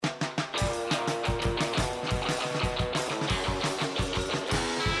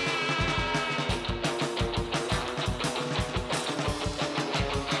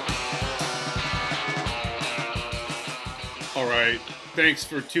Thanks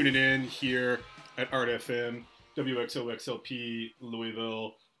for tuning in here at Art FM, WXOXLP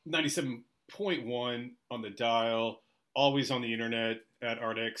Louisville, 97.1 on the dial, always on the internet at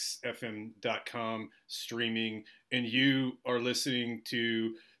artxfm.com, streaming. And you are listening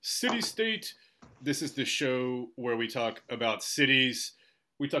to City State. This is the show where we talk about cities.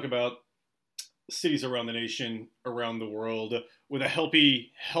 We talk about cities around the nation, around the world, with a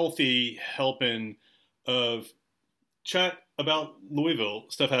healthy helping of chat about Louisville,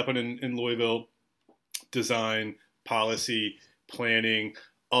 stuff happening in Louisville, design, policy, planning,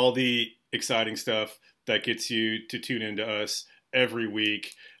 all the exciting stuff that gets you to tune into us every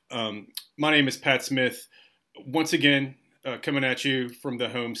week. My name is Pat Smith. Once again, coming at you from the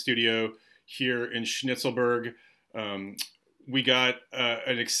home studio here in Schnitzelburg. We got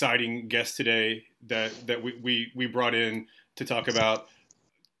an exciting guest today that we brought in to talk about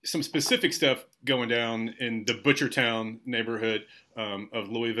some specific stuff going down in the Butchertown neighborhood of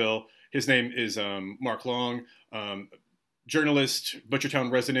Louisville. His name is Mark Long, journalist,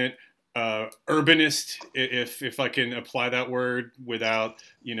 Butchertown resident, urbanist, if I can apply that word without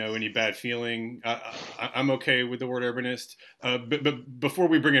any bad feeling. I'm okay with the word urbanist. But before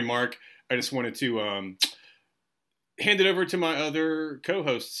we bring in Mark, I just wanted to hand it over to my other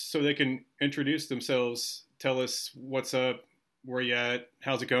co-hosts so they can introduce themselves, tell us what's up, where you at,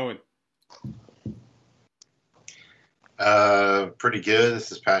 how's it going? Pretty good.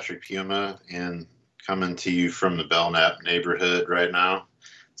 This is Patrick Puma, and coming to you from the Belknap neighborhood right now.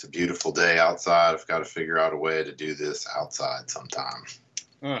 It's a beautiful day outside. I've got to figure out a way to do this outside sometime.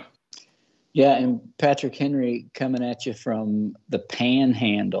 Yeah, and Patrick Henry coming at you from the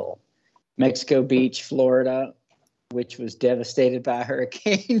Panhandle, Mexico Beach, Florida, which was devastated by a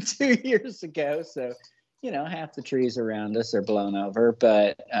hurricane 2 years ago. So, half the trees around us are blown over,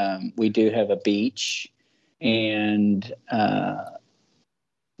 but we do have a beach, and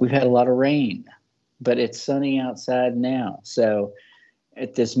we've had a lot of rain, but it's sunny outside now. So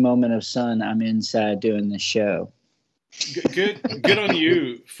at this moment of sun, I'm inside doing the show. Good on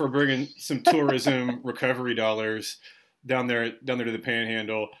you for bringing some tourism recovery dollars down there to the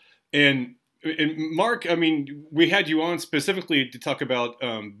Panhandle. And Mark, I mean, we had you on specifically to talk about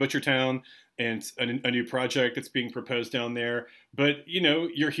Butchertown and a new project that's being proposed down there. But,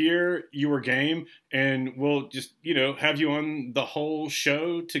 you're here, you were game, and we'll just, have you on the whole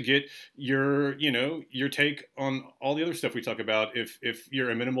show to get your take on all the other stuff we talk about, if you're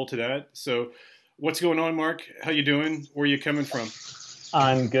amenable to that. So what's going on, Mark? How you doing? Where are you coming from?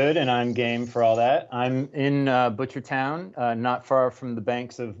 I'm good, and I'm game for all that. I'm in Butchertown, not far from the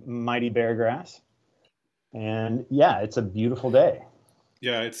banks of mighty Beargrass. And, yeah, it's a beautiful day.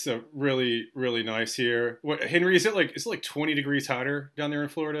 Yeah, it's really, really nice here. What, Henry, is it like 20 degrees hotter down there in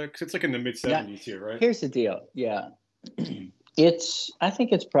Florida? Because it's like in the mid-70s here, right? Here's the deal. Yeah. I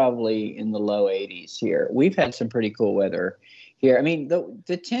think it's probably in the low 80s here. We've had some pretty cool weather here. I mean,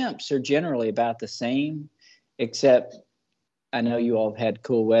 the temps are generally about the same, except I know you all have had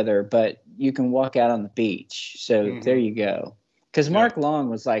cool weather, but you can walk out on the beach. So There you go. Because Mark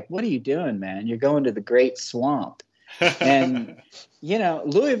Long was like, what are you doing, man? You're going to the Great Swamp. And,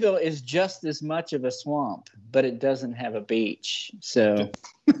 Louisville is just as much of a swamp, but it doesn't have a beach. So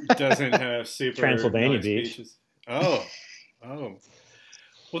it doesn't have super Transylvania nice Beach. Beaches. Oh.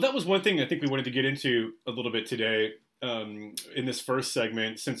 Well, that was one thing I think we wanted to get into a little bit today in this first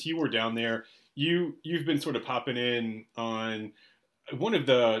segment. Since you were down there, you've been sort of popping in on one of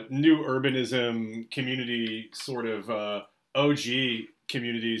the new urbanism community sort of OG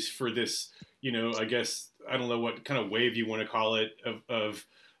communities for this, I guess, I don't know what kind of wave you want to call it of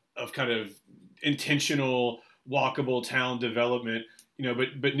kind of intentional walkable town development,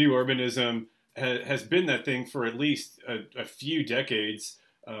 but new urbanism has been that thing for at least a few decades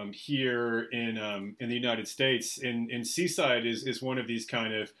here in the United States. And Seaside is one of these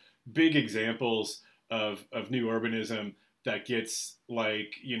kind of big examples of new urbanism that gets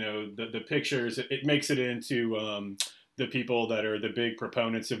the pictures. It makes it into the people that are the big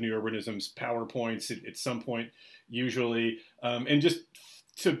proponents of new urbanism's PowerPoints at some point, usually. And just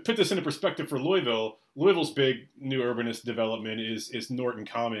to put this into perspective for Louisville's big new urbanist development is Norton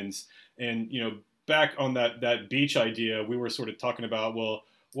Commons. And, back on that beach idea, we were sort of talking about, well,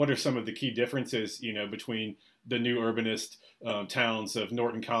 what are some of the key differences, between the new urbanist towns of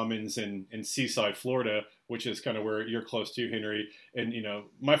Norton Commons and Seaside, Florida, which is kind of where you're close to, Henry. And,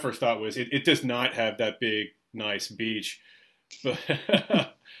 my first thought was it does not have that big, nice beach. But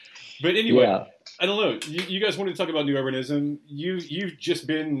anyway, yeah. I don't know. You guys wanted to talk about new urbanism. You've just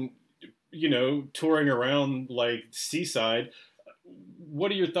been, touring around like Seaside.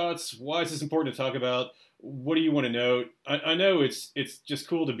 What are your thoughts? Why is this important to talk about? what do you want to note? I know it's just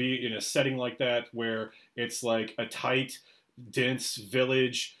cool to be in a setting like that where it's like a tight, dense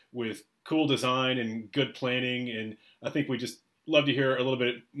village with cool design and good planning, and I think we just love to hear a little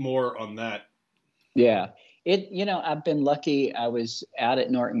bit more on that. Yeah. I've been lucky. I was out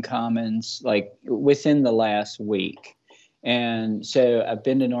at Norton Commons like within the last week. And so I've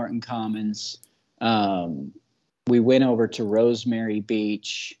been to Norton Commons. We went over to Rosemary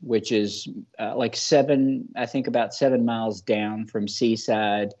Beach, which is about 7 miles down from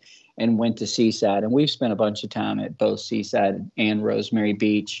Seaside, and went to Seaside. And we've spent a bunch of time at both Seaside and Rosemary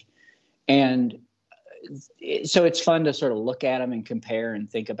Beach. And so it's fun to sort of look at them and compare and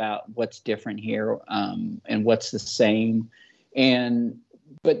think about what's different here, and what's the same.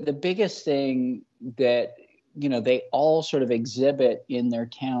 But the biggest thing that, they all sort of exhibit in their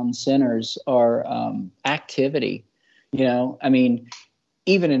town centers are activity. I mean,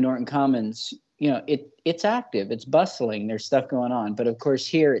 even in Norton Commons, it's active, it's bustling, there's stuff going on. But of course,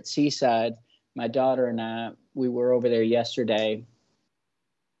 here at Seaside, my daughter and I, we were over there yesterday,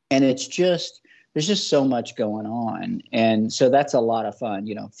 and there's just so much going on. And so that's a lot of fun,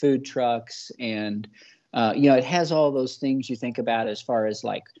 food trucks, and, it has all those things you think about as far as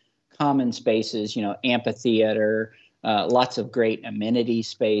like common spaces, amphitheater, lots of great amenity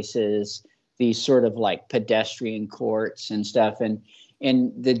spaces, these sort of like pedestrian courts and stuff. And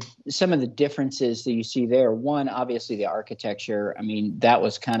some of the differences that you see there, one, obviously the architecture. I mean, that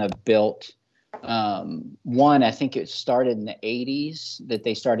was kind of built. One, I think it started in the 80s that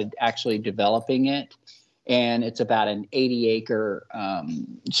they started actually developing it. And it's about an 80-acre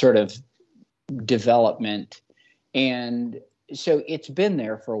sort of development. And so it's been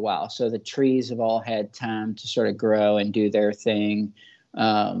there for a while. So the trees have all had time to sort of grow and do their thing.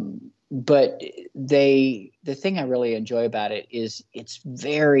 But the thing I really enjoy about it is it's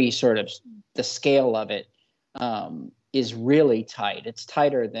very sort of, the scale of it is really tight. It's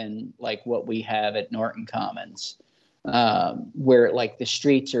tighter than like what we have at Norton Commons, where like the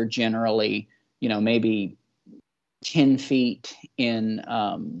streets are generally, maybe 10 feet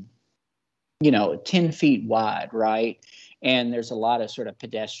 10 feet wide, right? And there's a lot of sort of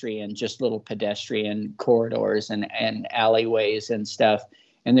just little pedestrian corridors and alleyways and stuff.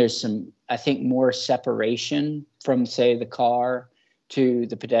 And there's some, I think, more separation from, say, the car to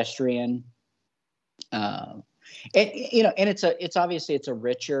the pedestrian. And it's obviously it's a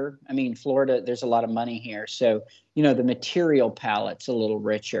richer, I mean, Florida, there's a lot of money here. So, the material palette's a little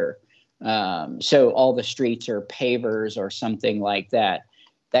richer. So all the streets are pavers or something like that.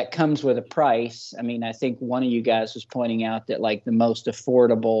 That comes with a price. I mean, I think one of you guys was pointing out that like the most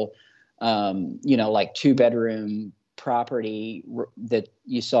affordable, like 2-bedroom property that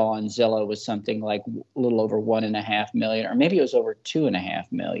you saw on Zillow was something like a little over $1.5 million, or maybe it was over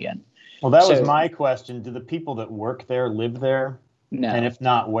 $2.5 million. Well, that was my question. Do the people that work there live there? No. And if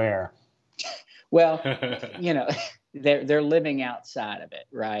not, where? Well, they're living outside of it,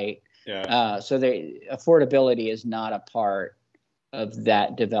 right? Yeah. So affordability is not a part of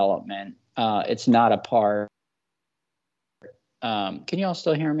that development. It's not a part. Can you all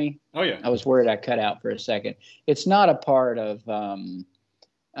still hear me? Oh yeah. I was worried I cut out for a second. It's not a part of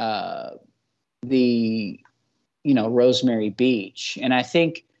the Rosemary Beach, and I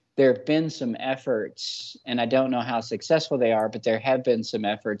think there have been some efforts, and I don't know how successful they are, but there have been some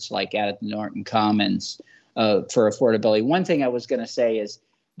efforts like out at the Norton Commons for affordability. One thing I was going to say is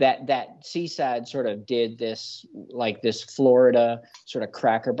that Seaside sort of did this Florida sort of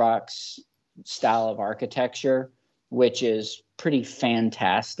cracker box style of architecture, which is pretty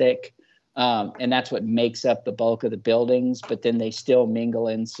fantastic. And that's what makes up the bulk of the buildings, but then they still mingle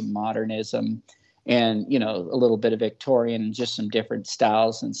in some modernism and, a little bit of Victorian and just some different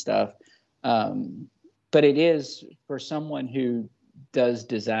styles and stuff. But it is, for someone who does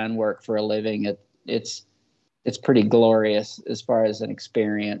design work for a living, it's pretty glorious as far as an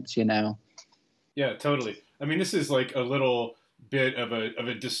experience, Yeah, totally. I mean, this is like a little bit of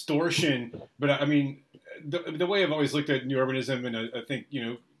a distortion, but I mean, the way I've always looked at new urbanism, and I think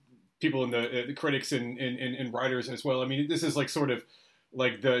people in the critics and writers as well. I mean, this is like sort of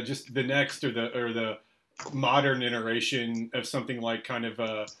like the next or the modern iteration of something like kind of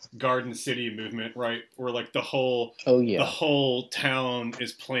a Garden City movement, right? Where like the whole town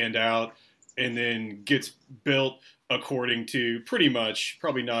is planned out and then gets built according to pretty much,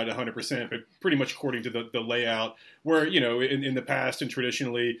 probably not 100%, but pretty much according to the layout, where, in the past and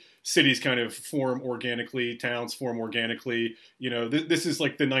traditionally, cities kind of form organically, towns form organically. This is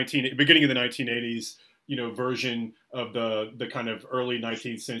like the beginning of the 1980s, version of the kind of early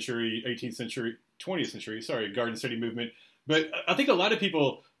 19th century, 18th century, 20th century, Garden City movement. But I think a lot of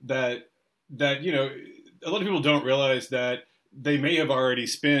people that a lot of people don't realize that they may have already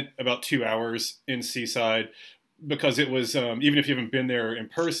spent about 2 hours in Seaside, because it was, even if you haven't been there in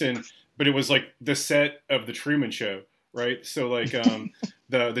person, but it was like the set of the Truman Show, right? So like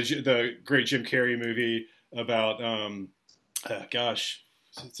the great Jim Carrey movie about,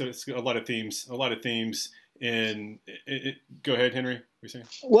 so it's a lot of themes, in go ahead, Henry. What are you saying?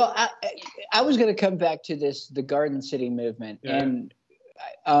 Well, I was going to come back to the Garden City movement. Yeah. And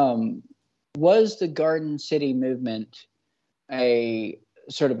was the Garden City movement a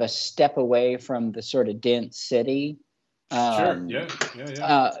sort of a step away from the sort of dense city? Sure.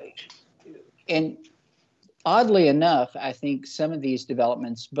 Yeah. And oddly enough, I think some of these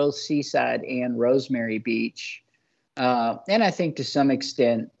developments, both Seaside and Rosemary Beach, and I think to some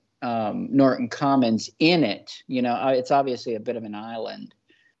extent Norton Commons in it, it's obviously a bit of an island.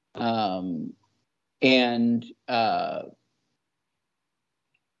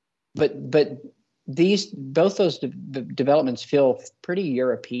 But both those developments feel pretty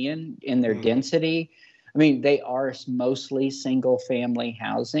European in their density. I mean, they are mostly single family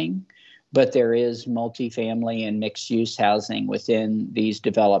housing, but there is multifamily and mixed use housing within these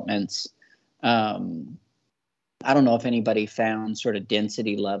developments. I don't know if anybody found sort of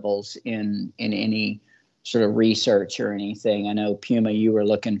density levels in any sort of research or anything. I know, Puma, you were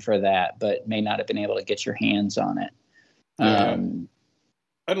looking for that, but may not have been able to get your hands on it.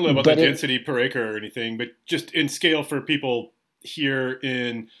 I don't know about the density per acre or anything, but just in scale for people here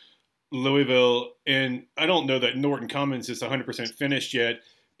in Louisville. And I don't know that Norton Commons is 100% finished yet,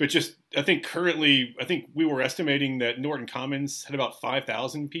 but just I think we were estimating that Norton Commons had about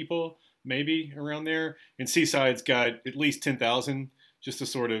 5,000 people, maybe around there, and Seaside's got at least 10,000. Just to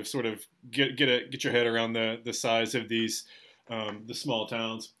sort of get your head around the size of these the small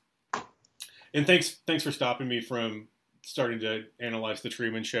towns. And thanks for stopping me from starting to analyze the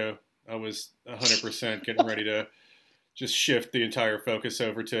Truman Show. I was 100% getting ready to just shift the entire focus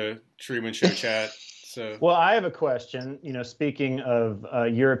over to Truman Show chat. So, well, I have a question. Speaking of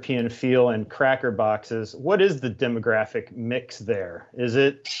European feel and cracker boxes, what is the demographic mix there?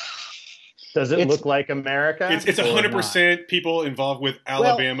 Does it look like America? It's 100% people involved with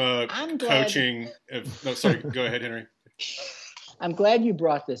Alabama coaching. Sorry, go ahead, Henry. I'm glad you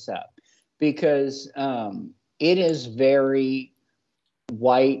brought this up, because it is very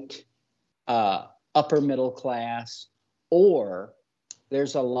white, upper middle class, or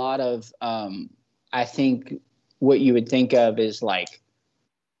there's a lot of, I think what you would think of is like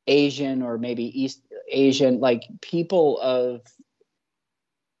Asian or maybe East Asian, like people of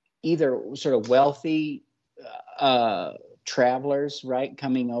either sort of wealthy travelers, right,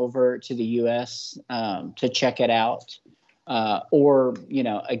 coming over to the U.S. To check it out, or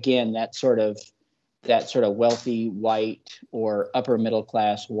again that sort of wealthy white or upper middle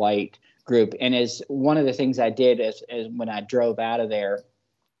class white group. And as one of the things I did as when I drove out of there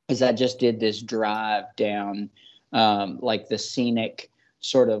is I just did this drive down like the scenic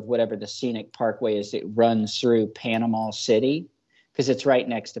sort of whatever the scenic parkway is that runs through Panama City, because it's right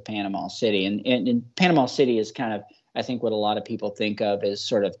next to Panama City. And Panama City is kind of, I think, what a lot of people think of as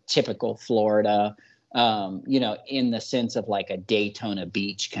sort of typical Florida, in the sense of like a Daytona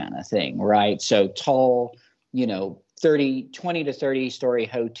Beach kind of thing, right? So tall, 20 to 30 story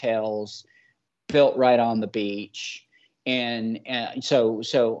hotels built right on the beach. And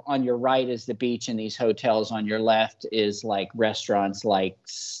so on your right is the beach and these hotels. On your left is like restaurants like,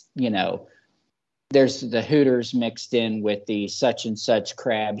 there's the Hooters mixed in with the such and such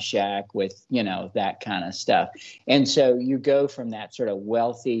crab shack with, that kind of stuff. And so you go from that sort of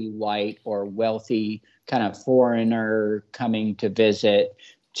wealthy white or wealthy kind of foreigner coming to visit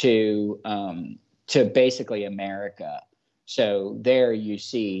to basically America. So there you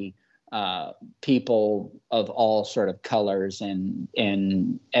see people of all sort of colors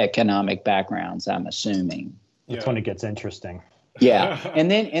and economic backgrounds, I'm assuming. That's when it gets interesting. Yeah.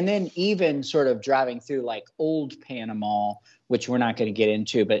 And then even sort of driving through like old Panama, which we're not going to get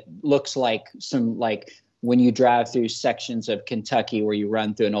into, but looks like some, like when you drive through sections of Kentucky where you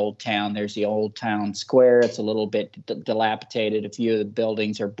run through an old town, there's the old town square. It's a little bit dilapidated. A few of the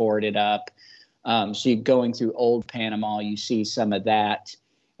buildings are boarded up. So you're going through old Panama, you see some of that.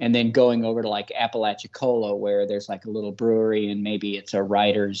 And then going over to like Apalachicola, where there's like a little brewery and maybe it's a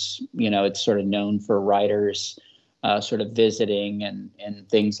writer's, it's sort of known for writers sort of visiting and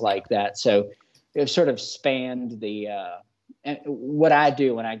things like that. So it sort of spanned the, and what I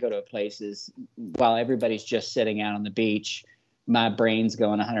do when I go to a place is while everybody's just sitting out on the beach, my brain's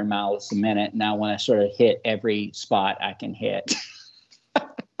going 100 miles a minute. And I want to sort of hit every spot I can hit.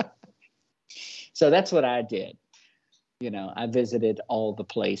 So that's what I did. I visited all the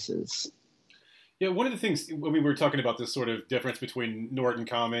places. Yeah, one of the things when we were talking about this sort of difference between Norton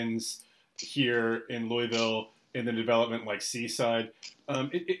Commons here in Louisville and the development like Seaside,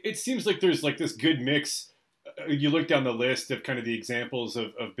 it seems like there's like this good mix. You look down the list of kind of the examples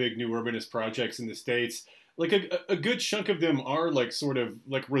of big new urbanist projects in the States. Like a good chunk of them are like sort of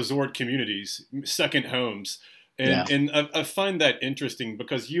like resort communities, second homes. And I find that interesting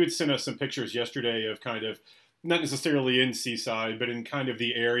because you had sent us some pictures yesterday of kind of not necessarily in Seaside, but in kind of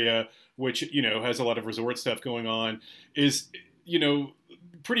the area which, you know, has a lot of resort stuff going on, is, you know,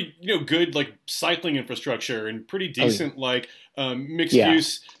 pretty, you know, good like cycling infrastructure and pretty decent like mixed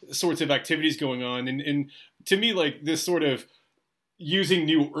use sorts of activities going on. And to me, like this sort of using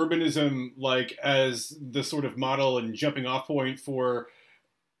new urbanism like as the sort of model and jumping off point for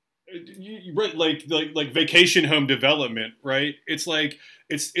like vacation home development, right? It's like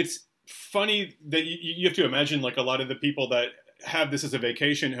it's funny that you have to imagine like a lot of the people that have this as a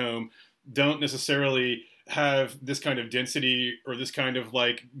vacation home don't necessarily have this kind of density or this kind of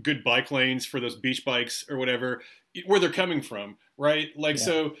like good bike lanes for those beach bikes or whatever where they're coming from, right? Like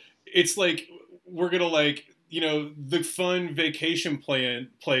so it's like we're gonna like, you know, the fun vacation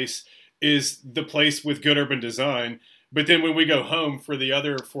place is the place with good urban design. But then when we go home for the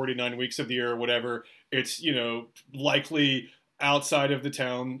other 49 weeks of the year or whatever, it's, you know, likely outside of the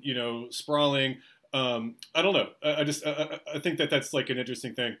town, you know, sprawling. I don't know. I think that that's like an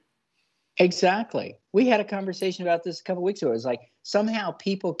interesting thing. Exactly. We had a conversation about this a couple of weeks ago. It's like somehow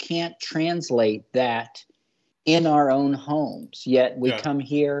people can't translate that in our own homes. Yet we come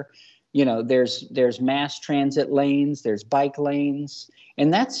here, you know, there's mass transit lanes, there's bike lanes,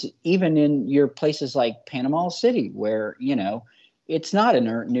 and that's even in your places like Panama City, where, you know, it's not a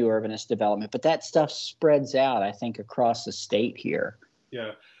new urbanist development, but that stuff spreads out, I think, across the state here.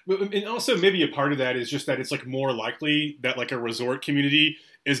 Yeah. And also maybe a part of that is just that it's like more likely that like a resort community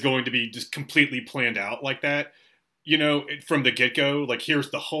is going to be just completely planned out like that, you know, from the get-go. Like here's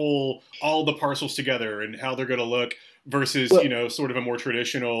all the parcels together and how they're going to look versus, you know, sort of a more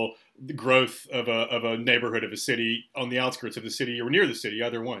traditional growth of a neighborhood of a city on the outskirts of the city or near the city,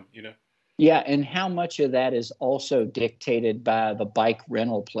 either one, you know. Yeah, and how much of that is also dictated by the bike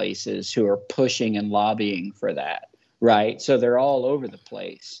rental places who are pushing and lobbying for that, right? So they're all over the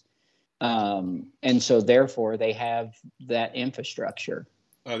place. And so therefore they have that infrastructure.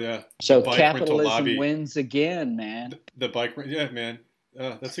 Oh, yeah. So capitalism wins again, man. The bike, yeah, man.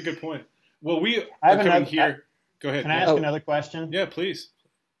 That's a good point. Well, we are coming here. Go ahead. Can I ask another question? Yeah, please.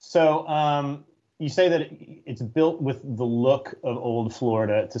 So you say that it's built with the look of old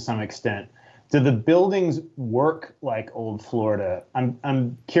Florida to some extent. Do the buildings work like old Florida?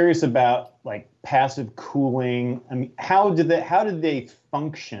 I'm curious about like passive cooling. I mean, how did they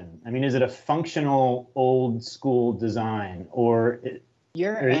function? I mean, is it a functional old school design or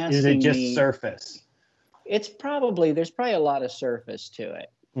is it just surface? There's probably a lot of surface to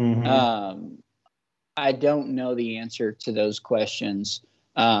it. Mm-hmm. I don't know the answer to those questions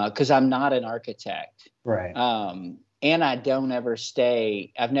because I'm not an architect. Right. And I've never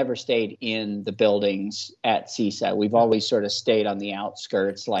stayed in the buildings at Seaside. We've always sort of stayed on the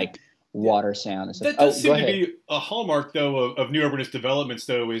outskirts, like Watersound and stuff. That does seem to be a hallmark, though, of new urbanist developments,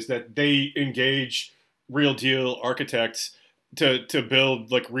 though, is that they engage real deal architects to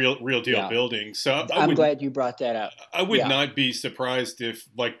build like real deal buildings. So I'm glad you brought that up. I would not be surprised if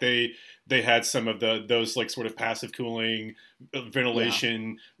like they had some of those like sort of passive cooling,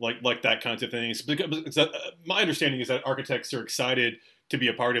 ventilation, like that kinds of things. Because my understanding is that architects are excited to be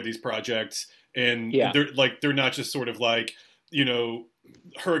a part of these projects, and they're not just sort of like, you know,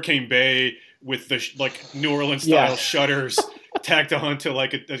 Hurricane Bay with the like New Orleans style shutters tacked on to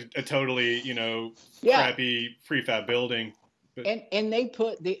like a totally, you know, crappy prefab building. But, and they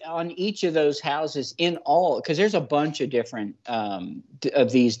put on each of those houses in all, because there's a bunch of different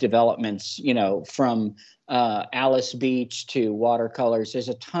of these developments, you know, from Alice Beach to Watercolors. There's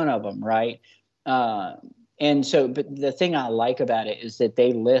a ton of them, right? And so, but the thing I like about it is that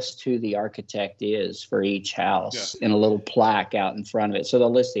they list who the architect is for each house in a little plaque out in front of it. So they'll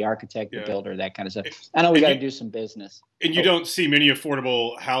list the architect, the builder, that kind of stuff. I know we got to do some business. And you don't see many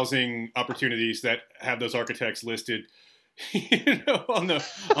affordable housing opportunities that have those architects listed, you know, on the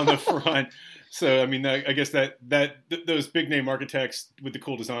front. So I mean, I guess that those big name architects with the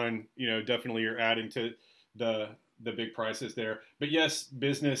cool design, you know, definitely are adding to the big prices there. But yes,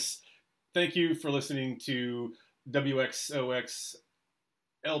 business. Thank you for listening to WXOX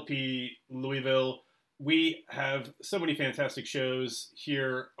LP Louisville. We have so many fantastic shows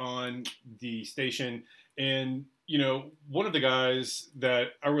here on the station, and you know, one of the guys that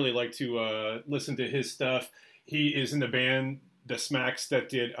I really like to listen to his stuff. He is in the band the Smacks that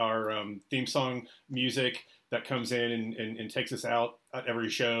did our theme song music that comes in and takes us out at every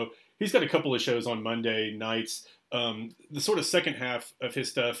show. He's got a couple of shows on Monday nights. The sort of second half of his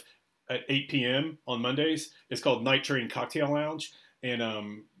stuff at 8 p.m. on Mondays is called Night Train Cocktail Lounge.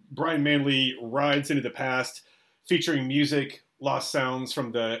 And Brian Manley rides into the past, featuring music, lost sounds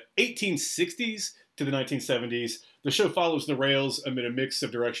from the 1860s to the 1970s. The show follows the rails amid a mix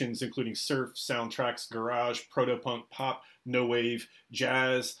of directions, including surf, soundtracks, garage, proto-punk, pop, no wave,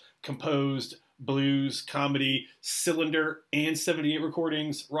 jazz, composed, blues, comedy, cylinder, and 78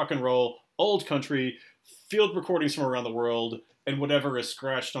 recordings, rock and roll, old country, field recordings from around the world, and whatever is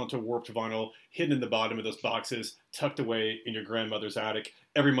scratched onto warped vinyl, hidden in the bottom of those boxes, tucked away in your grandmother's attic,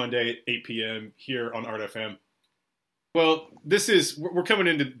 every Monday at 8 p.m. here on Art FM. Well, we're coming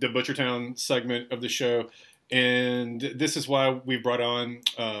into the Butchertown segment of the show, and this is why we brought on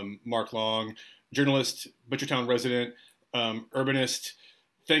Mark Long, journalist, Butchertown resident, urbanist.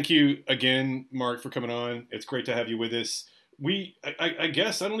 Thank you again, Mark, for coming on. It's great to have you with us. I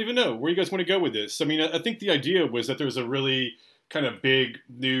guess, I don't even know where you guys want to go with this. I mean, I think the idea was that there's a really kind of big,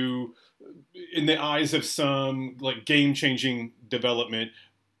 new, in the eyes of some, like game-changing development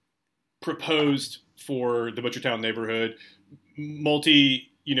proposed for the Butchertown neighborhood.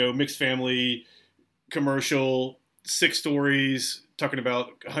 Mixed family, commercial, 6 stories, talking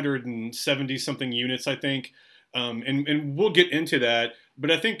about 170-something units, I think. And we'll get into that.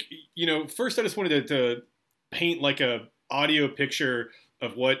 But I think, first I just wanted to paint like a audio picture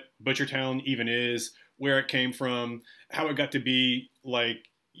of what Butchertown even is, where it came from, how it got to be like,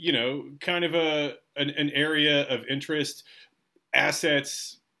 kind of an area of interest,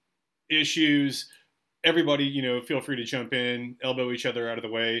 assets, issues. Everybody, feel free to jump in, elbow each other out of the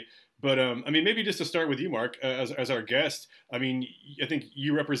way. But, maybe just to start with you, Mark, as our guest, I think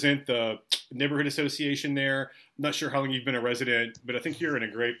you represent the neighborhood association there. I'm not sure how long you've been a resident, but I think you're in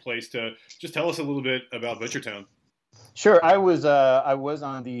a great place to just tell us a little bit about Butchertown. Sure. I was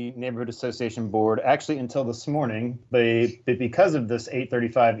on the neighborhood association board actually until this morning, but because of this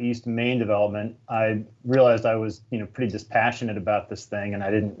 835 East Main development, I realized I was, pretty dispassionate about this thing, and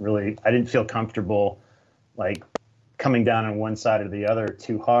I didn't feel comfortable like coming down on one side or the other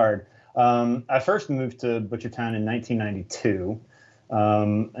too hard. I first moved to Butchertown in 1992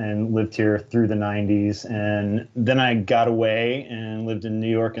 and lived here through the 90s. And then I got away and lived in New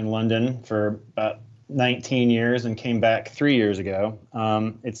York and London for about 19 years and came back 3 years ago.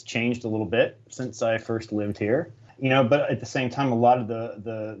 It's changed a little bit since I first lived here. But at the same time, a lot of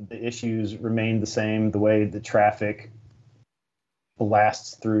the issues remain the same, the way the traffic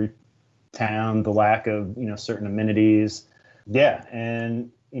blasts through town, the lack of, certain amenities. Yeah.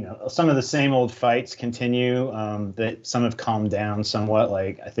 And, some of the same old fights continue. That some have calmed down somewhat.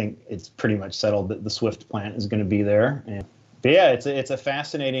 Like, I think it's pretty much settled that the Swift plant is going to be there. But yeah, it's a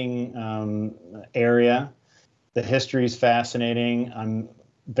fascinating area. The history is fascinating. I'm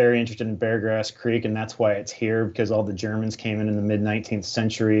very interested in Beargrass Creek, and that's why it's here, because all the Germans came in the mid-19th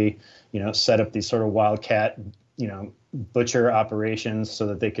century, set up these sort of wildcat, butcher operations so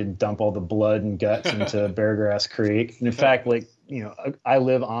that they could dump all the blood and guts into Beargrass Creek. And in fact, I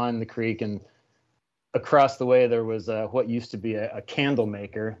live on the creek, and across the way there was what used to be a candle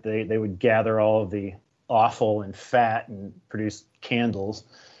maker. They would gather all of the offal and fat and produce candles.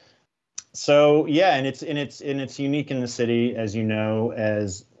 So yeah, and it's unique in the city, as you know,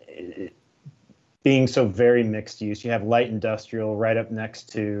 as being so very mixed use. You have light industrial right up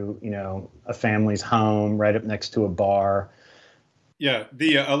next to, a family's home, right up next to a bar. Yeah,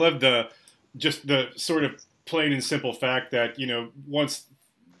 I love the sort of plain and simple fact that, once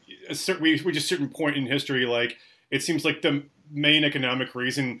we reach a certain point in history, like, it seems like the main economic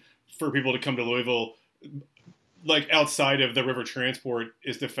reason for people to come to Louisville, like outside of the river transport,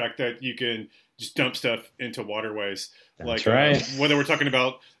 is the fact that you can just dump stuff into waterways. That's right. Whether we're talking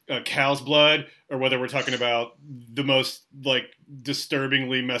about cow's blood or whether we're talking about the most like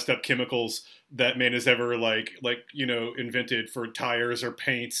disturbingly messed up chemicals that man has ever invented for tires or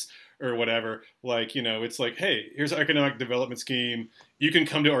paints or whatever. It's like, hey, here's an economic development scheme. You can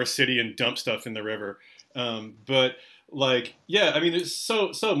come to our city and dump stuff in the river. There's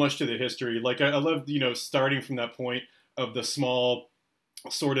so much to the history. I love, starting from that point of the small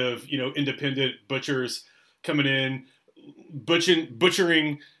sort of, independent butchers coming in,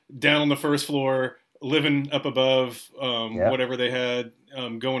 butchering down on the first floor, living up above, whatever they had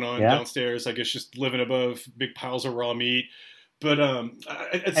going on downstairs. I guess just living above big piles of raw meat. But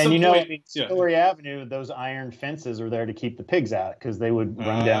Story Avenue, those iron fences were there to keep the pigs out because they would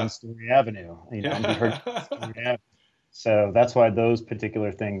run down Story Avenue. And be heard Story Avenue. So that's why those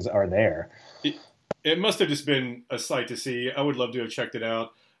particular things are there. It must have just been a sight to see. I would love to have checked it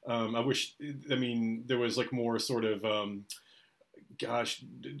out. I mean, there was like more sort of,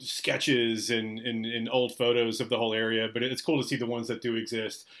 sketches and old photos of the whole area, but it's cool to see the ones that do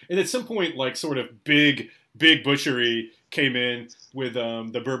exist. And at some point, like sort of big butchery came in with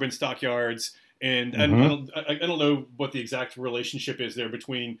the Bourbon Stockyards. And I don't know what the exact relationship is there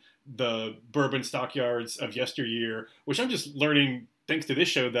between the Bourbon Stockyards of yesteryear, which I'm just learning thanks to this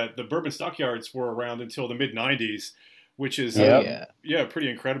show that the Bourbon Stockyards were around until the mid '90s, which is pretty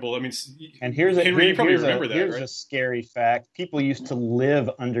incredible. I mean, and here's Henry, you probably remember that, here's right? a scary fact: people used to live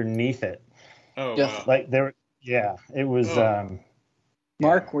underneath it. Oh, wow. Like it was. Oh.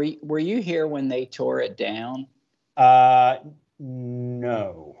 Mark, were you here when they tore it down?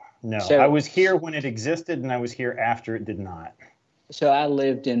 No. So, I was here when it existed, and I was here after it did not. So I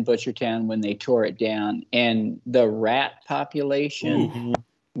lived in Butchertown when they tore it down, and the rat population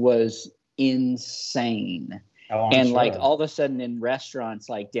was insane. And sure. like all of a sudden in restaurants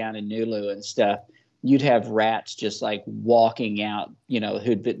like down in Nulu and stuff, you'd have rats just like walking out,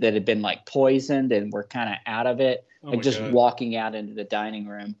 that had been like poisoned and were kind of out of it, and just walking out into the dining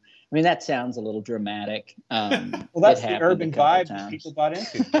room. I mean, that sounds a little dramatic. Well, that's the urban vibe that people bought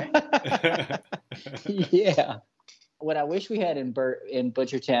into, right? Yeah. What I wish we had in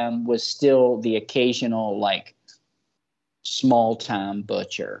Butchertown was still the occasional like small time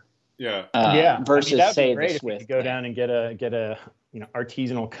butcher. Yeah. Versus say the Swift. If you go down and get a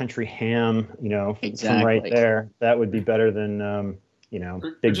artisanal country ham, exactly. from right there, that would be better than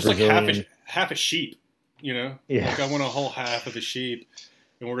big just Brazilian. like half a sheep. Yeah. Like I want a whole half of a sheep,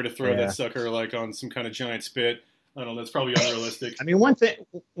 and we're gonna throw that sucker like on some kind of giant spit. I don't know. That's probably unrealistic. I mean, one thing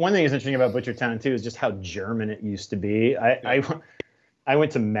that's interesting about Butchertown too is just how German it used to be. I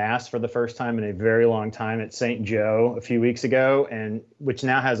went to mass for the first time in a very long time at St. Joe a few weeks ago, and which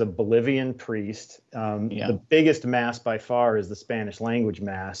now has a Bolivian priest. The biggest mass by far is the Spanish language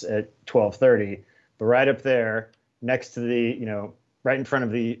mass at 12:30, but right up there, next to the right in front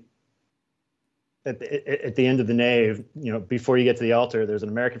of at the end of the nave, before you get to the altar, there's an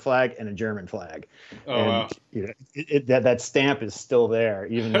American flag and a German flag. Oh, and, wow. That stamp is still there,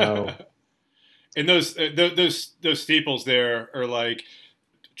 even though. And those steeples there are like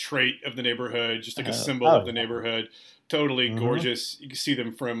trait of the neighborhood, just like a symbol of the neighborhood. Totally gorgeous. You can see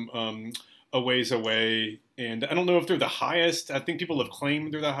them from a ways away. And I don't know if they're the highest. I think people have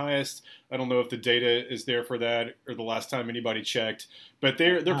claimed they're the highest. I don't know if the data is there for that or the last time anybody checked. But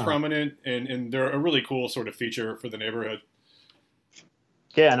they're prominent and they're a really cool sort of feature for the neighborhood.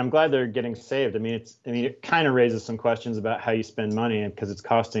 Yeah, and I'm glad they're getting saved. I mean, it kind of raises some questions about how you spend money because it's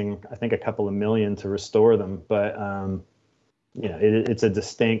costing, I think, a couple of million to restore them. But it's a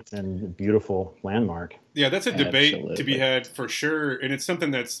distinct and beautiful landmark. Yeah, that's a debate Absolutely. to be had for sure, and it's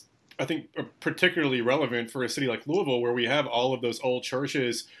something that's, I think, particularly relevant for a city like Louisville, where we have all of those old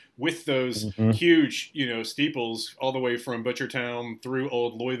churches with those huge, steeples all the way from Butchertown through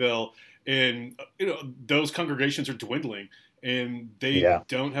Old Louisville, and those congregations are dwindling. And they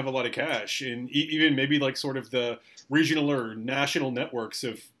don't have a lot of cash, and even maybe like sort of the regional or national networks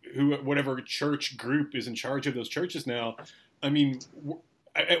of whatever church group is in charge of those churches now. I mean,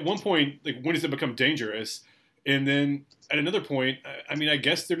 at one point, like, when does it become dangerous? And then at another point, I mean, I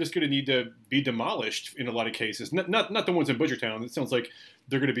guess they're just going to need to be demolished in a lot of cases. Not the ones in Butchertown. It sounds like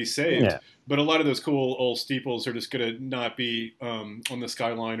they're going to be saved. But a lot of those cool old steeples are just going to not be on the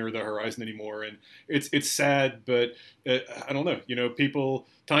skyline or the horizon anymore. And it's sad, but I don't know.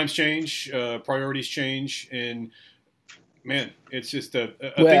 Times change, priorities change, and man, it's just a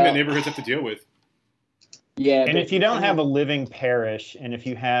thing that neighborhoods have to deal with. Yeah, and if you don't have a living parish, and if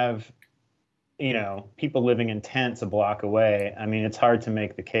you have people living in tents a block away, I mean, it's hard to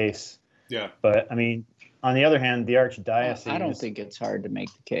make the case. Yeah. But I mean, on the other hand, the archdiocese. I don't think it's hard to make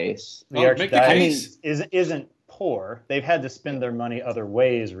the case. The archdiocese isn't poor. They've had to spend their money other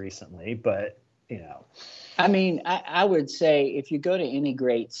ways recently, but I mean, I would say if you go to any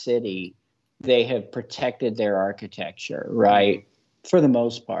great city, they have protected their architecture, right? For the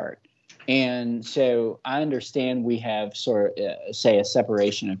most part. And so I understand we have sort of, say, a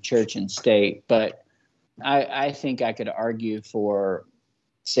separation of church and state, but I think I could argue for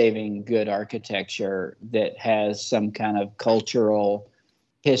saving good architecture that has some kind of cultural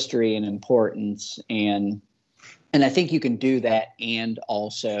history and importance. And I think you can do that and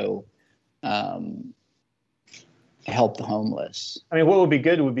also help the homeless. I mean, what would be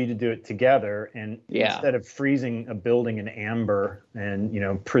good would be to do it together, and instead of freezing a building in amber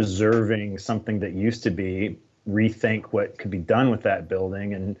and preserving something that used to be, rethink what could be done with that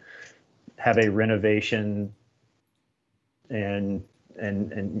building and have a renovation and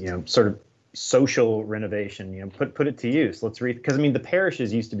sort of social renovation, put it to use. Let's because I mean the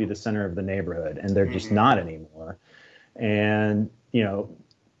parishes used to be the center of the neighborhood, and they're just not anymore. And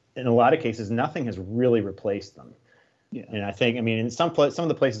in a lot of cases, nothing has really replaced them. Yeah. And I think, in some of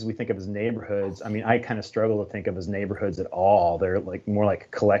the places we think of as neighborhoods, I kind of struggle to think of as neighborhoods at all. They're like more like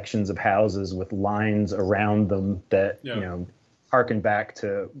collections of houses with lines around them that harken back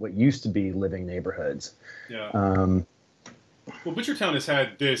to what used to be living neighborhoods. Yeah. Well, Butchertown has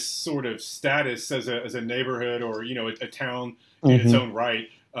had this sort of status as a neighborhood or a town in its own right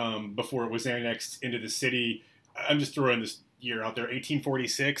before it was annexed into the city. I'm just throwing this year out there,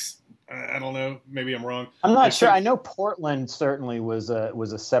 1846. I don't know. Maybe I'm wrong. I'm not sure. I know Portland certainly was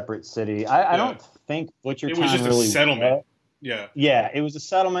a separate city. I don't think Butchertown it was just really a settlement. Was. Yeah, it was a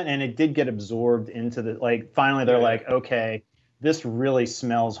settlement, and it did get absorbed into the finally they're like, okay, this really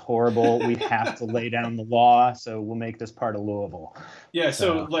smells horrible. We have to lay down the law, so we'll make this part of Louisville. Yeah.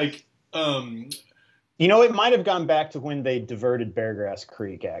 So it might have gone back to when they diverted Beargrass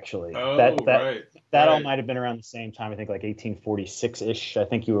Creek, actually. Oh, that all might have been around the same time. I think like 1846-ish. I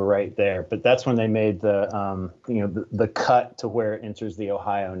think you were right there. But that's when they made the cut to where it enters the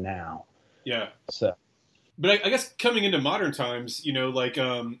Ohio now. Yeah. So. But I guess coming into modern times, in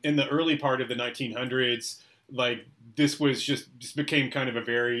the early part of the 1900s, this was just became kind of a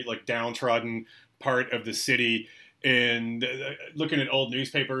very downtrodden part of the city. And looking at old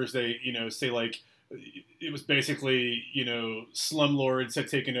newspapers, they say it was basically slumlords had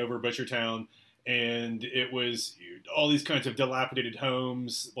taken over Butchertown, and it was all these kinds of dilapidated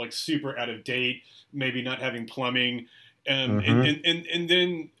homes, super out of date, maybe not having plumbing, and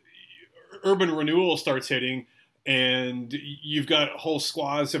then urban renewal starts hitting, and you've got whole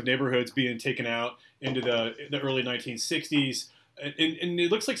swaths of neighborhoods being taken out into the early 1960s. And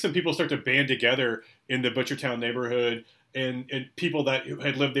it looks like some people start to band together in the Butchertown neighborhood, and people that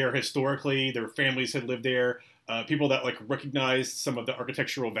had lived there historically, their families had lived there, people that recognized some of the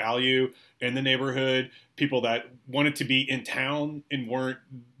architectural value in the neighborhood, people that wanted to be in town and weren't,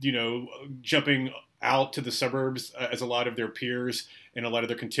 jumping out to the suburbs as a lot of their peers and a lot of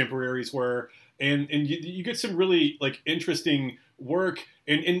their contemporaries were. And you get some really interesting work,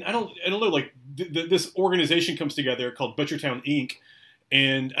 and I don't know, this organization comes together called Butchertown Inc.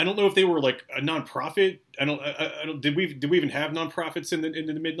 And I don't know if they were a nonprofit. I don't. Did we even have nonprofits in the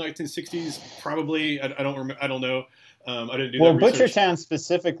mid 1960s? Probably. I don't remember. I don't know. I didn't do that research. Butchertown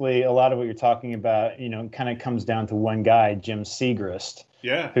specifically, a lot of what you're talking about, kind of comes down to one guy, Jim Segrist.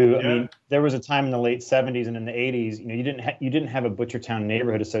 Yeah. Who there was a time in the late 70s and in the 80s, you didn't have a Butchertown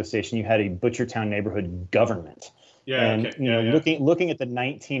neighborhood association. You had a Butchertown neighborhood government. Yeah. And okay. Looking at the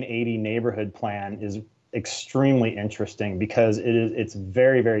 1980 neighborhood plan is extremely interesting because it's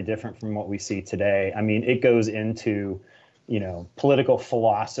very, very different from what we see today. It goes into, political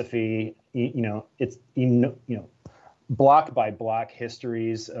philosophy, it's, block by block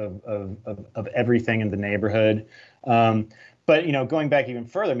histories of everything in the neighborhood. But, going back even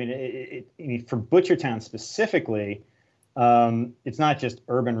further, for Butchertown specifically, it's not just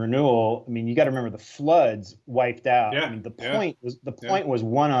urban renewal. You got to remember the floods wiped out. Yeah. The point was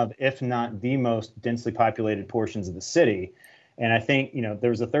one of, if not the most densely populated portions of the city. And I think, there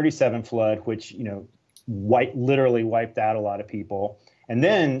was a 37 flood, which, literally wiped out a lot of people. And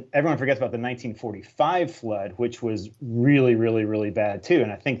then everyone forgets about the 1945 flood, which was really, really, really bad too.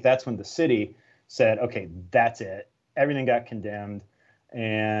 And I think that's when the city said, okay, that's it. Everything got condemned.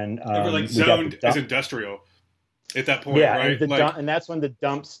 And they were zoned as industrial at that point, right? And that's when the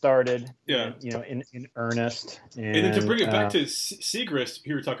dump started. Yeah. In earnest. And then to bring it back to Segrist,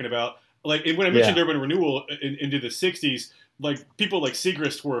 you were talking about, and when I mentioned urban renewal into the 60s, people like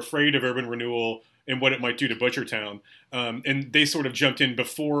Segrist were afraid of urban renewal and what it might do to Butchertown. And they sort of jumped in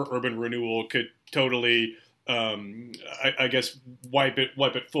before urban renewal could totally, I guess, wipe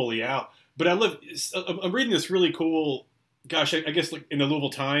it fully out. But I'm reading this really cool, gosh, I guess in the Louisville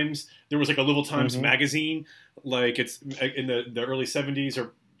Times, there was a Louisville Times magazine, it's in the early 70s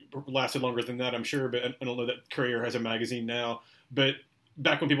or lasted longer than that, I'm sure, but I don't know that Courier has a magazine now. But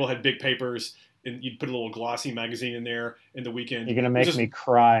back when people had big papers and you'd put a little glossy magazine in there in the weekend. You're going to make me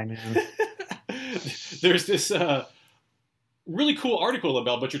cry, man. There's this really cool article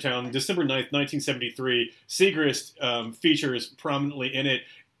about Butchertown, December 9th, 1973. Segrist features prominently in it.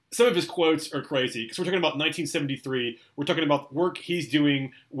 Some of his quotes are crazy because we're talking about 1973. We're talking about work he's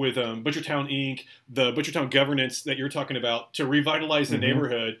doing with Butchertown Inc., the Butchertown governance that you're talking about to revitalize the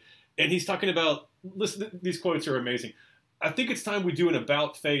neighborhood. And he's talking about, listen, these quotes are amazing. I think it's time we do an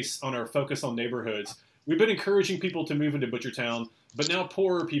about face on our focus on neighborhoods. We've been encouraging people to move into Butchertown, but now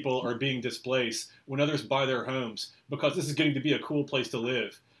poorer people are being displaced when others buy their homes because this is getting to be a cool place to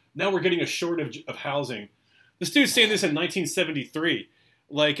live. Now we're getting a shortage of housing. This dude's saying this in 1973.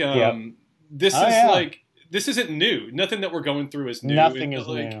 Like, this this isn't new. Nothing that we're going through is new. Nothing is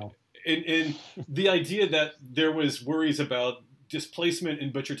new. And the idea that there was worries about displacement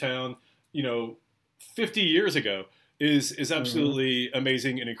in Butchertown, 50 years ago is absolutely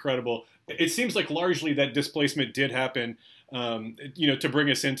amazing and incredible. It seems like largely that displacement did happen, to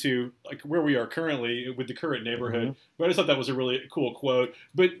bring us into like where we are currently with the current neighborhood. But I just thought that was a really cool quote.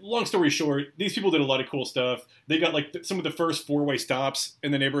 But long story short, these people did a lot of cool stuff. They got like some of the first four-way stops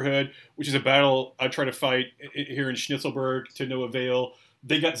in the neighborhood, which is a battle I try to fight here in Schnitzelburg to no avail.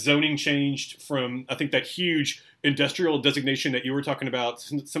 They got zoning changed from, I think, that huge industrial designation that you were talking about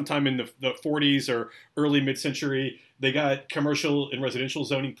sometime in the 40s or early mid-century. They got commercial and residential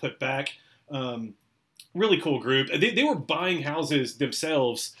zoning put back. Really cool group. They were buying houses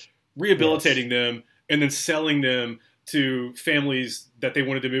themselves, rehabilitating them, and then selling them to families that they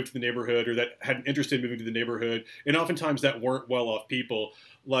wanted to move to the neighborhood or that had an interest in moving to the neighborhood. And oftentimes that weren't well-off people.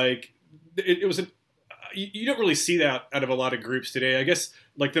 Like, it was you don't really see that out of a lot of groups today. I guess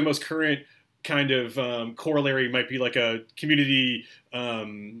like the most current kind of corollary might be like a community,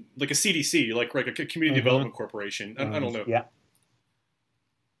 like a CDC, like a community development corporation. I don't know.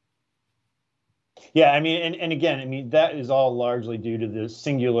 Yeah, I mean, and again, that is all largely due to the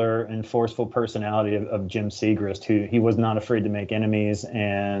singular and forceful personality of Jim Segrist, who he was not afraid to make enemies.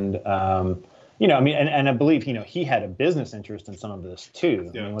 And, and I believe, he had a business interest in some of this too.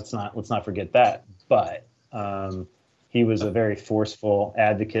 Yeah. I mean, let's not forget that. But he was a very forceful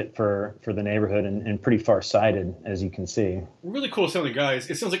advocate for the neighborhood and pretty far-sighted, as you can see. Really cool sounding guys.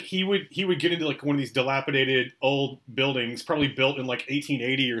 It sounds like he would get into like one of these dilapidated old buildings, probably built in like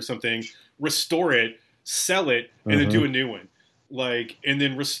 1880 or something, restore it, sell it, and then do a new one. Like, and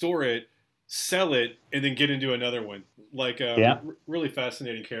then restore it, sell it, and then get into another one. Like, really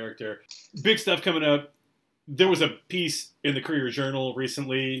fascinating character. Big stuff coming up. There was a piece in the Courier Journal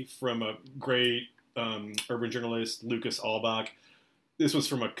recently from a great urban journalist, Lucas Albach. This was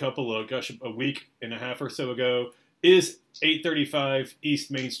from a week and a half or so ago. Is 835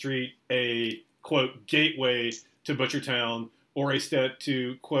 East Main Street a, quote, gateway to Butchertown or a step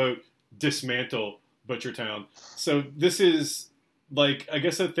to, quote, dismantle Butchertown? So this is, like, I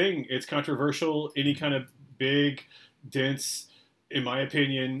guess a thing. It's controversial. Any kind of big, dense, in my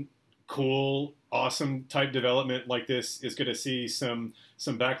opinion, cool, awesome type development like this is going to see some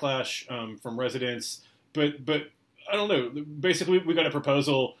backlash from residents. But I don't know. Basically, we got a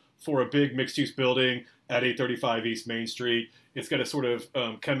proposal for a big mixed-use building at 835 East Main Street. It's got to sort of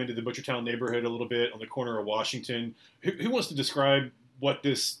come into the Butchertown neighborhood a little bit on the corner of Washington. Who wants to describe what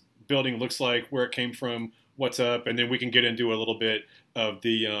this building looks like, where it came from, what's up, and then we can get into a little bit of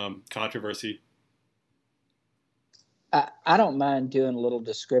the controversy. I don't mind doing a little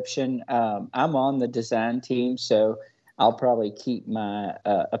description. I'm on the design team, so I'll probably keep my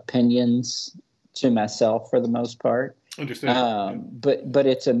opinions to myself for the most part. Understand. But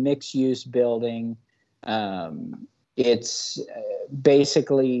it's a mixed-use building. It's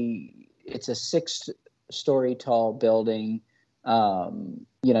basically it's a 6-story tall building.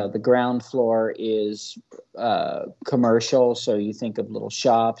 The ground floor is commercial, so you think of little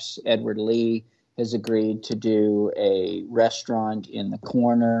shops. Edward Lee has agreed to do a restaurant in the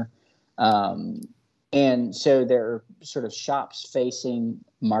corner. And so there are sort of shops facing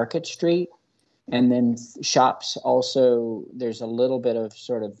Market Street. And then shops also, there's a little bit of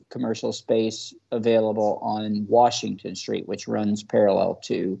sort of commercial space available on Washington Street, which runs parallel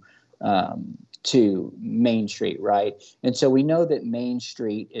to Main Street, right? And so we know that Main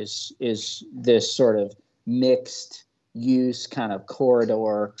Street is this sort of mixed use kind of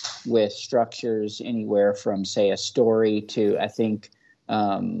corridor with structures anywhere from, say, a story to, I think,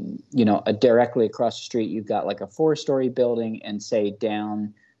 directly across the street, you've got like a 4-story building and say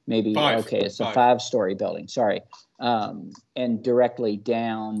down maybe, it's a 5-story building, sorry. And directly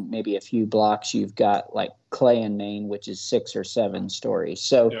down maybe a few blocks, you've got like Clay and Main, which is 6 or 7 stories.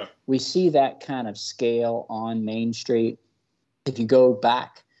 So we see that kind of scale on Main Street. If you go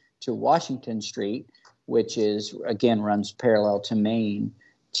back to Washington Street, which is, again, runs parallel to Main,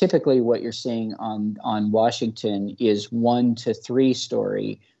 typically what you're seeing on Washington is 1 to 3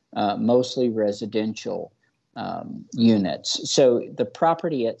 story, mostly residential units. So the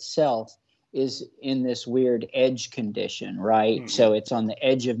property itself is in this weird edge condition, right? Mm-hmm. So it's on the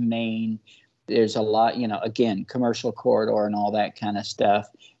edge of Main. There's a lot, again, commercial corridor and all that kind of stuff.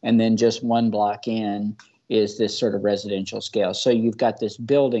 And then just 1 block in is this sort of residential scale. So you've got this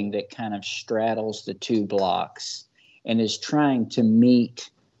building that kind of straddles the 2 blocks and is trying to meet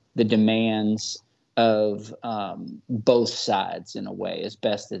the demands of both sides in a way as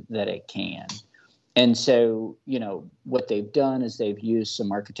best that it can. And so, what they've done is they've used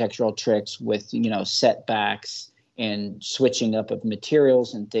some architectural tricks with, setbacks and switching up of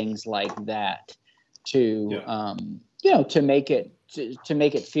materials and things like that to, to make it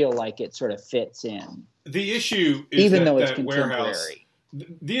feel like it sort of fits in. The issue is even that though it's that warehouse. contemporary.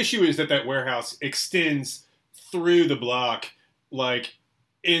 The issue is that warehouse extends through the block, like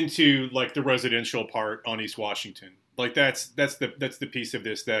into like the residential part on East Washington. Like that's the piece of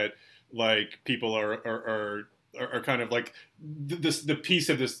this that like people are kind of like the piece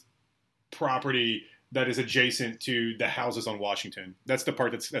of this property that is adjacent to the houses on Washington. That's the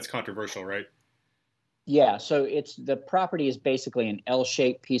part that's controversial, right? Yeah, so the property is basically an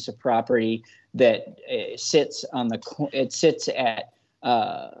L-shaped piece of property that sits at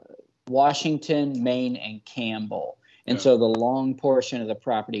Washington, Main, and Campbell. And so the long portion of the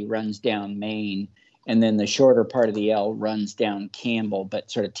property runs down Main, and then the shorter part of the L runs down Campbell,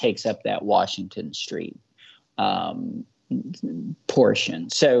 but sort of takes up that Washington Street portion.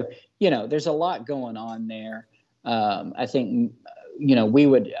 So, there's a lot going on there. I think, we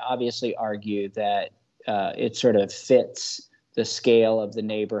would obviously argue that it sort of fits the scale of the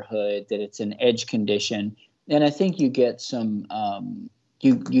neighborhood, that it's an edge condition. And I think you get some,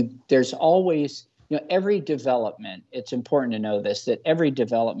 there's always, every development, it's important to know this, that every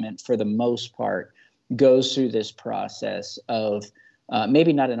development for the most part goes through this process of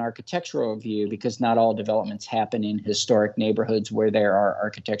maybe not an architectural review, because not all developments happen in historic neighborhoods where there are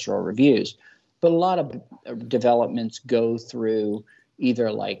architectural reviews, but a lot of developments go through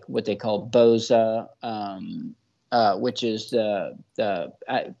either like what they call BOZA, which is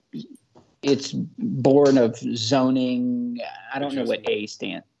it's Board of Zoning. I don't know what A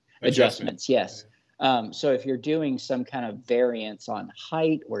stands. Adjustments, yes. So if you're doing some kind of variance on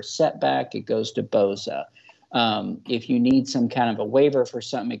height or setback, it goes to BOZA. If you need some kind of a waiver for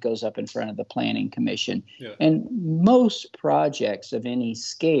something, it goes up in front of the Planning Commission. Yeah. And most projects of any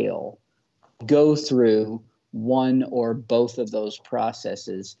scale go through one or both of those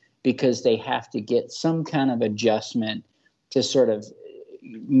processes because they have to get some kind of adjustment to sort of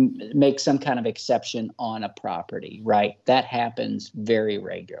make some kind of exception on a property, right? That happens very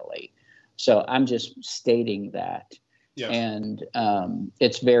regularly. So I'm just stating that. Yeah. And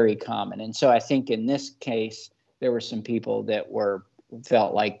it's very common. And so I think in this case, there were some people that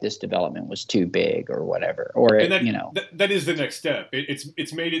felt like this development was too big or whatever, or that is the next step.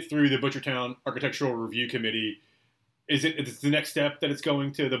 It's made it through the Butchertown Architectural Review Committee. It's the next step that it's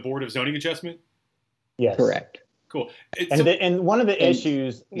going to the Board of Zoning Adjustment? Yes. Correct. Cool. One of the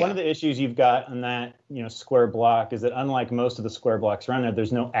issues you've got on that square block is that unlike most of the square blocks around there,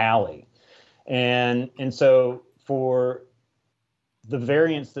 there's no alley. And so for the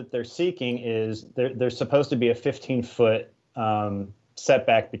variance that they're seeking is there's supposed to be a 15-foot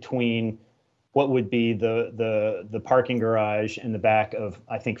setback between what would be the parking garage and the back of,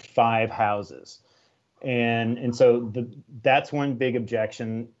 I think, 5 houses. And so that's one big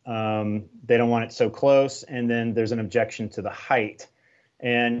objection. They don't want it so close. And then there's an objection to the height.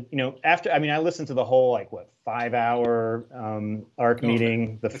 And, I listened to the whole 5-hour ARC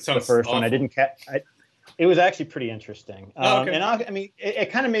meeting, the first awful. One. I didn't catch. It was actually pretty interesting. Okay. And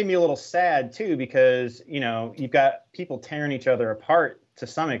it kind of made me a little sad too, because, you've got people tearing each other apart to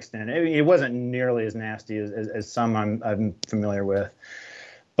some extent. It wasn't nearly as nasty as some I'm familiar with,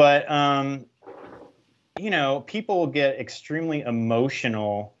 but, people get extremely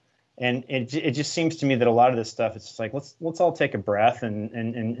emotional, and it just seems to me that a lot of this stuff, it's just like, let's all take a breath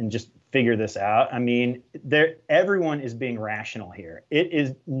and just figure this out. Everyone is being rational here. It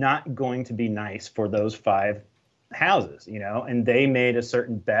is not going to be nice for those 5 houses, and they made a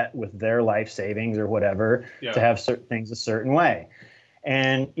certain bet with their life savings or whatever to have certain things a certain way.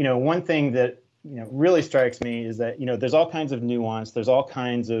 And, one thing that, really strikes me is that, there's all kinds of nuance, there's all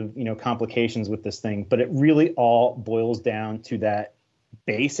kinds of, complications with this thing, but it really all boils down to that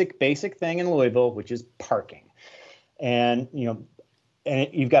basic thing in Louisville, which is parking. And,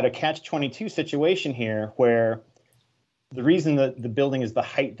 you've got a catch-22 situation here where the reason that the building is the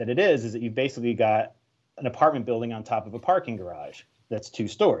height that it is that you've basically got an apartment building on top of a parking garage that's 2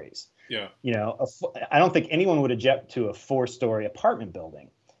 stories. Yeah. I don't think anyone would object to a 4-story apartment building.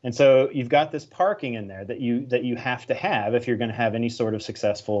 And so you've got this parking in there that you have to have if you're going to have any sort of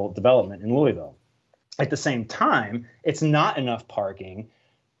successful development in Louisville. At the same time, it's not enough parking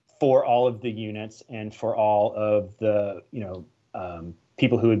for all of the units and for all of the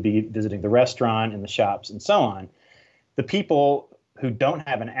people who would be visiting the restaurant and the shops and so on. The people who don't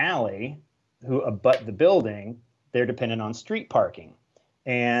have an alley, who abut the building, they're dependent on street parking.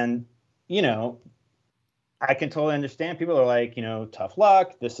 And I can totally understand. People are like, tough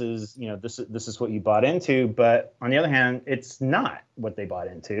luck. This is what you bought into. But on the other hand, it's not what they bought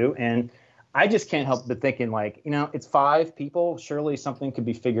into. And I just can't help but thinking like, it's 5 people. Surely something could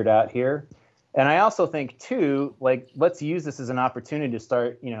be figured out here. And I also think too, like, let's use this as an opportunity to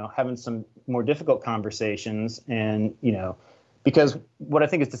start, having some more difficult conversations. And, because what I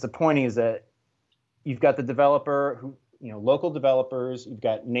think is disappointing is that you've got the developer who, local developers, you've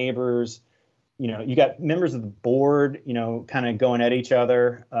got neighbors, you got members of the board, kind of going at each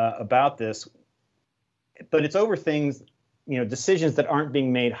other about this, but it's over things, decisions that aren't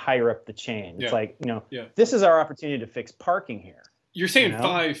being made higher up the chain. It's like, this is our opportunity to fix parking here. You're saying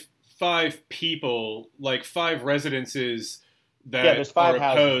five people, like 5 residences that there's 5 are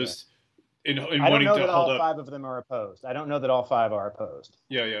opposed in I don't wanting know to that hold all up. 5 of them are opposed. I don't know that all 5 are opposed.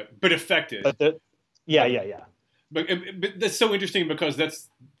 Yeah, but affected. But yeah. But that's so interesting because that's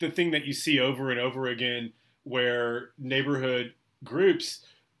the thing that you see over and over again, where neighborhood groups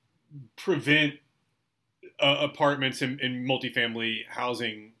prevent apartments in multifamily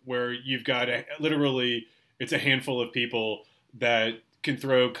housing, where you've got literally it's a handful of people that can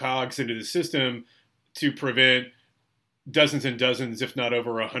throw cogs into the system to prevent dozens and dozens, if not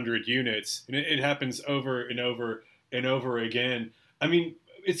over 100 units. And it happens over and over and over again. I mean,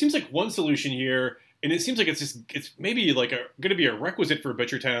 it seems like one solution here, and it seems like it's maybe like going to be a requisite for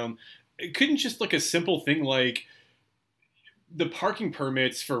Butchertown. It couldn't just like a simple thing like the parking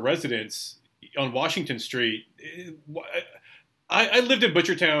permits for residents on Washington Street. I lived in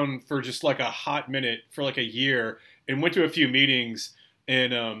Butchertown for just like a hot minute, for like a year, and went to a few meetings,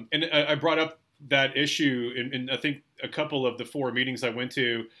 and I brought up that issue in I think a couple of the 4 meetings I went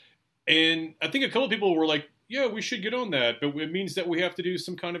to, and I think a couple of people were like, yeah, we should get on that, but it means that we have to do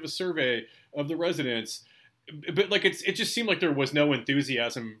some kind of a survey of the residents. But like it just seemed like there was no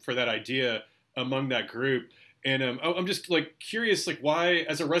enthusiasm for that idea among that group. And I'm just like curious, like why,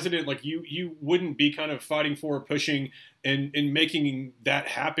 as a resident, like you wouldn't be kind of fighting for, pushing, and making that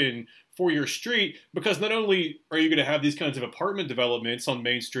happen for your street, because not only are you going to have these kinds of apartment developments on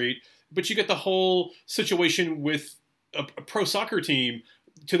Main Street, but you get the whole situation with a pro soccer team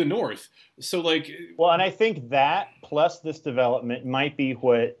to the north. So like, well, and I think that plus this development might be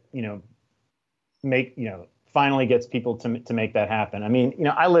what finally gets people to make that happen. I mean,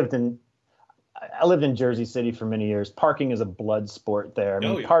 I lived in Jersey City for many years. Parking is a blood sport there. I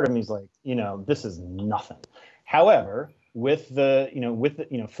mean, part of me is like, this is nothing. However, with the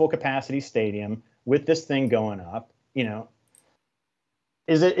full capacity stadium, with this thing going up,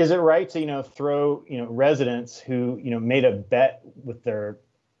 is it right to, throw, residents who, made a bet with their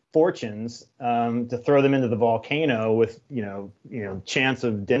fortunes, to throw them into the volcano with, chance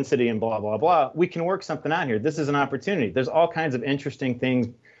of density and blah, blah, blah. We can work something out here. This is an opportunity. There's all kinds of interesting things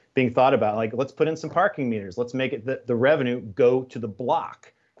being thought about, like let's put in some parking meters. Let's make it the revenue go to the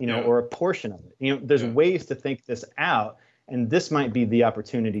block, or a portion of it. There's ways to think this out, and this might be the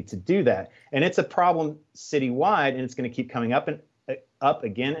opportunity to do that. And it's a problem citywide, and it's going to keep coming up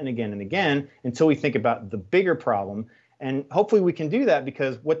again and again and again until we think about the bigger problem. And hopefully we can do that,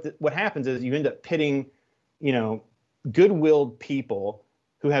 because what happens is you end up pitting, good-willed people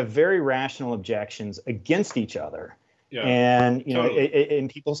who have very rational objections against each other. Yeah, and totally. And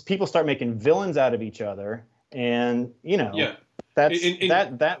people start making villains out of each other, and that's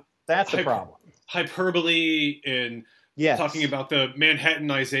the problem. Hyperbole and talking about the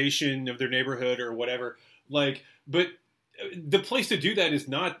Manhattanization of their neighborhood or whatever. Like, but the place to do that is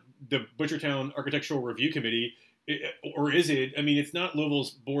not the Butchertown Architectural Review Committee, or is it? I mean, it's not Louisville's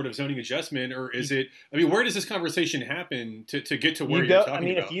Board of Zoning Adjustment, or is it? I mean, where does this conversation happen to get to where you're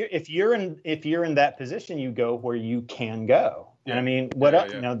talking about? If you're in that position, you go where you can go. Yeah. And I mean,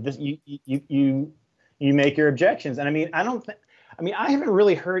 this you make your objections. And I mean, I haven't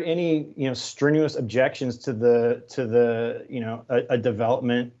really heard any strenuous objections to the a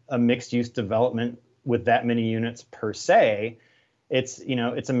development, a mixed use development with that many units per se. It's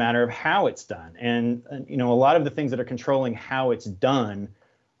it's a matter of how it's done, and a lot of the things that are controlling how it's done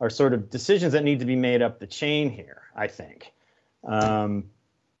are sort of decisions that need to be made up the chain here, I think. That's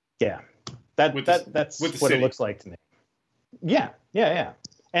what it looks like to me. Yeah.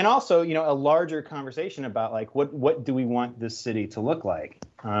 And also, a larger conversation about like what do we want this city to look like?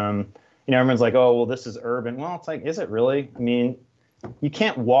 Everyone's like, oh, well, this is urban. Well, it's like, is it really? I mean, you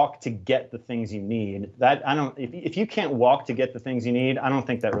can't walk to get the things you need. If you can't walk to get the things you need, I don't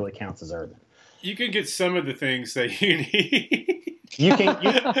think that really counts as urban. You can get some of the things that you need.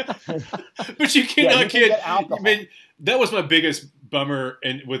 But you cannot get alcohol. I mean, that was my biggest bummer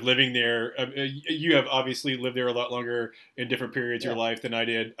with living there. You have obviously lived there a lot longer in different periods of your life than I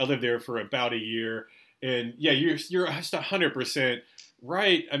did. I lived there for about a year, And yeah, you're just 100%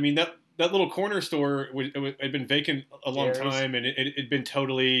 right. I mean, that little corner store had been vacant a long time, and it had been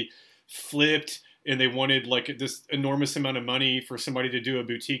totally flipped, and they wanted like this enormous amount of money for somebody to do a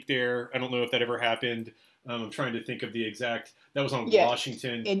boutique there. I don't know if that ever happened. I'm trying to think of the exact. That was on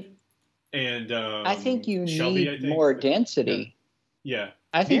Washington. And I think you Shelby, need more density. Yeah.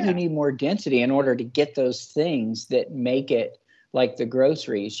 I think you need more density in order to get those things that make it like the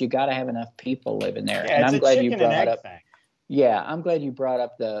groceries. You got to have enough people living there. Yeah, and I'm glad you brought up. Yeah, I'm glad you brought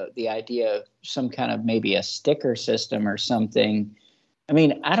up the idea of some kind of maybe a sticker system or something. I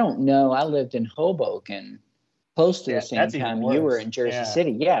mean, I don't know. I lived in Hoboken close to the same time you were in Jersey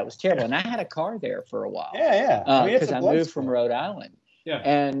City. Yeah, it was terrible. And I had a car there for a while. Yeah. Because I moved from Rhode Island. Yeah.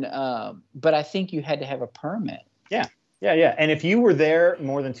 And but I think you had to have a permit. Yeah. And if you were there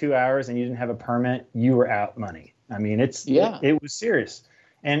more than 2 hours and you didn't have a permit, you were out money. I mean, it was serious.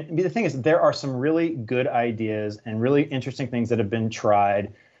 And the thing is, there are some really good ideas and really interesting things that have been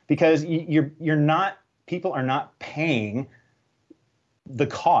tried because people are not paying the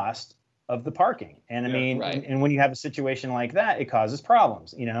cost of the parking. And I mean, and when you have a situation like that, it causes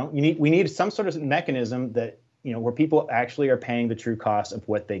problems. You know, we need some sort of mechanism that, you know, where people actually are paying the true cost of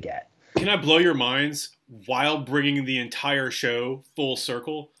what they get. Can I blow your minds while bringing the entire show full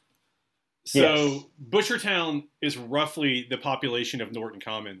circle? So Butchertown is roughly the population of Norton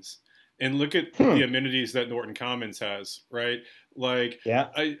Commons, and look at the amenities that Norton Commons has, right? Like,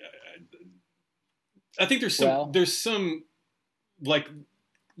 I think there's some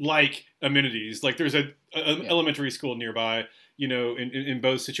like amenities. Like there's an elementary school nearby. You know, in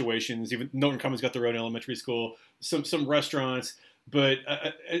both situations, even Norton Commons got their own elementary school. Some restaurants. But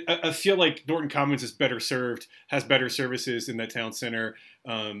I feel like Norton Commons is better served, has better services in that town center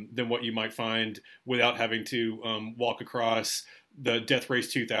than what you might find without having to walk across the Death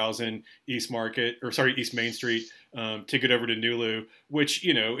Race 2000 East Main Street to get over to Nulu, which,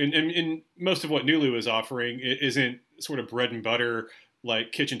 you know, in most of what Nulu is offering isn't sort of bread and butter,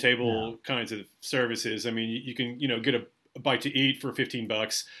 like kitchen table kinds of services. I mean, you can, you know, get a bite to eat for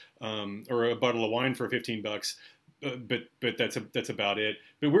 $15 or a bottle of wine for $15. But that's about it.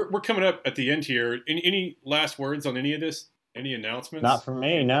 But we're coming up at the end here. Any last words on any of this? Any announcements? Not from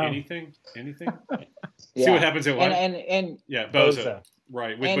me. No. Anything? See what happens at one. And Bozo.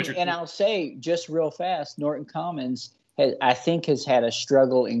 Right. And I'll say just real fast, Norton Commons has had a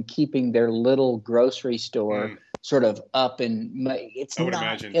struggle in keeping their little grocery store sort of up, and it's I would not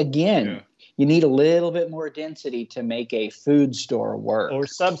imagine. Again. Yeah. You need a little bit more density to make a food store work, or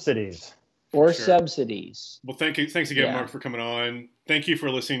subsidies. Subsidies. Well, thanks again, Mark, for coming on. Thank you for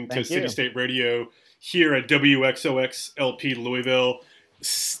listening to City State Radio here at WXOXLP Louisville.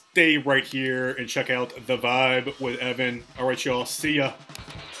 Stay right here and check out The Vibe with Evan. All right, y'all. See ya.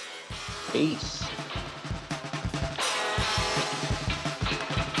 Peace.